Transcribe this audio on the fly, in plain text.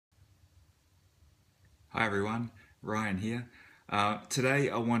Hi everyone, Ryan here. Today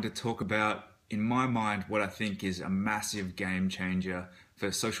I want to talk about, in my mind, what I think is a massive game changer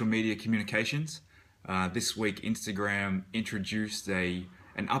for social media communications. This week Instagram introduced an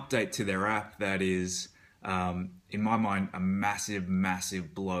update to their app that is, in my mind, a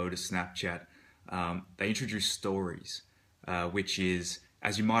massive blow to Snapchat. They introduced Stories, which is,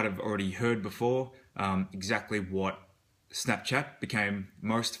 as you might have already heard before, exactly what Snapchat became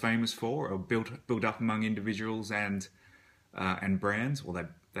most famous for, or built up among individuals and brands. Well,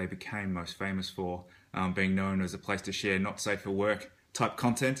 they became most famous for being known as a place to share not safe for work type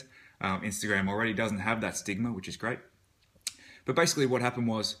content. Instagram already doesn't have that stigma, which is great. But basically, what happened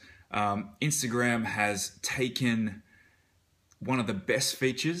was Instagram has taken one of the best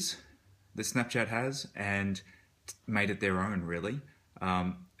features that Snapchat has and made it their own. Really,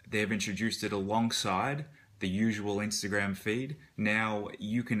 they've introduced it alongside the usual Instagram feed. Now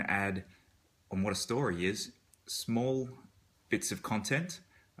you can add on what a story is, small bits of content,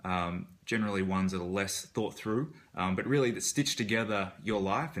 generally ones that are less thought through, but really that stitch together your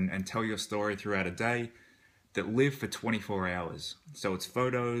life and tell your story throughout a day, that live for 24 hours. So it's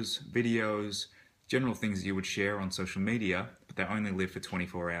photos, videos, general things that you would share on social media, but they only live for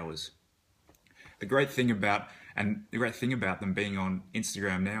 24 hours. The great thing about them being on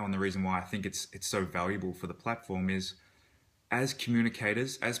Instagram now, and the reason why I think it's so valuable for the platform, is as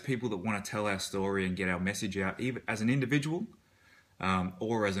communicators, as people that want to tell our story and get our message out, even as an individual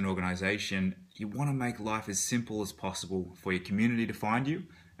or as an organization, you want to make life as simple as possible for your community to find you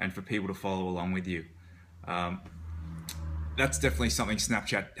and for people to follow along with you. That's definitely something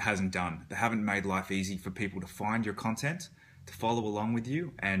Snapchat hasn't done. They haven't made life easy for people to find your content, to follow along with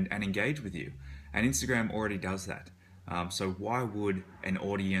you and engage with you. And Instagram already does that. So why would an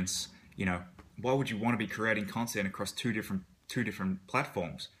audience, why would you want to be creating content across two different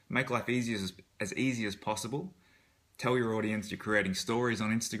platforms? Make life as easy as possible. Tell your audience you're creating stories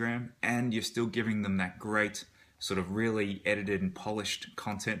on Instagram and you're still giving them that great sort of really edited and polished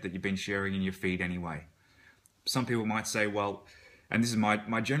content that you've been sharing in your feed anyway. Some people might say, well, and this is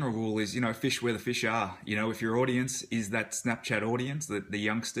my general rule is, fish where the fish are. If your audience is that Snapchat audience, the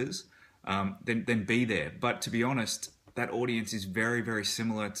youngsters, then be there. But to be honest, that audience is very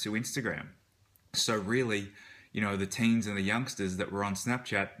similar to Instagram. So really, the teens and the youngsters that were on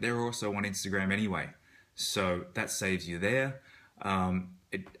Snapchat, they're also on Instagram anyway. So that saves you there.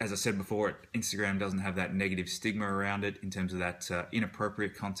 As I said before, Instagram doesn't have that negative stigma around it in terms of that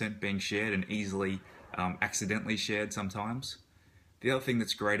inappropriate content being shared and easily accidentally shared sometimes. The other thing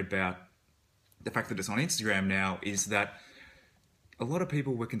that's great about the fact that it's on Instagram now is that a lot of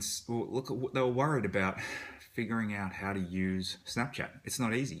people they were worried about figuring out how to use Snapchat. It's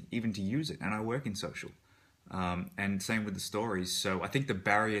not easy even to use it, and I work in social. And same with the stories. So I think the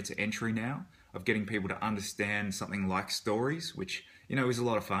barrier to entry now of getting people to understand something like stories, which is a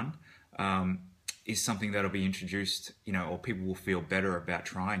lot of fun, is something that'll be introduced, or people will feel better about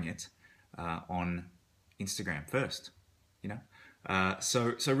trying it on Instagram first.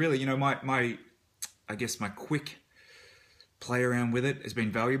 So really, I guess my quick play around with it has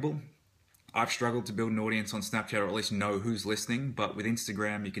been valuable. I've struggled to build an audience on Snapchat, or at least know who's listening, but with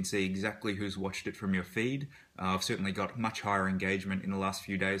Instagram you can see exactly who's watched it from your feed. I've certainly got much higher engagement in the last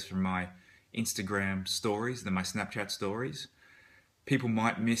few days from my Instagram stories than my Snapchat stories. People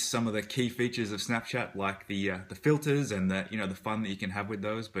might miss some of the key features of Snapchat, like the filters and the fun that you can have with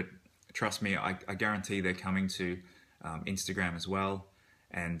those, but trust me, I guarantee they're coming to Instagram as well.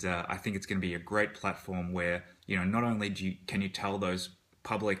 And I think it's going to be a great platform where, not only can you tell those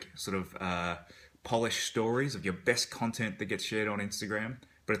public sort of polished stories of your best content that gets shared on Instagram,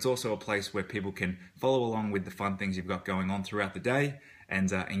 but it's also a place where people can follow along with the fun things you've got going on throughout the day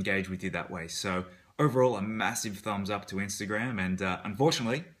and engage with you that way. So overall, a massive thumbs up to Instagram. And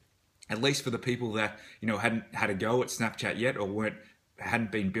unfortunately, at least for the people that hadn't had a go at Snapchat yet, or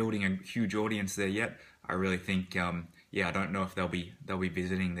hadn't been building a huge audience there yet, I really think I don't know if they'll be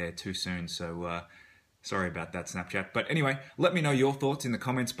visiting there too soon. So sorry about that, Snapchat. But anyway, let me know your thoughts in the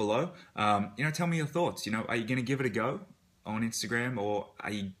comments below. Tell me your thoughts. Are you going to give it a go on Instagram, or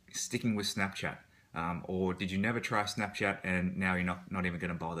are you sticking with Snapchat? Or did you never try Snapchat and now you're not even going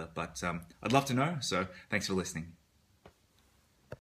to bother? But I'd love to know. So thanks for listening.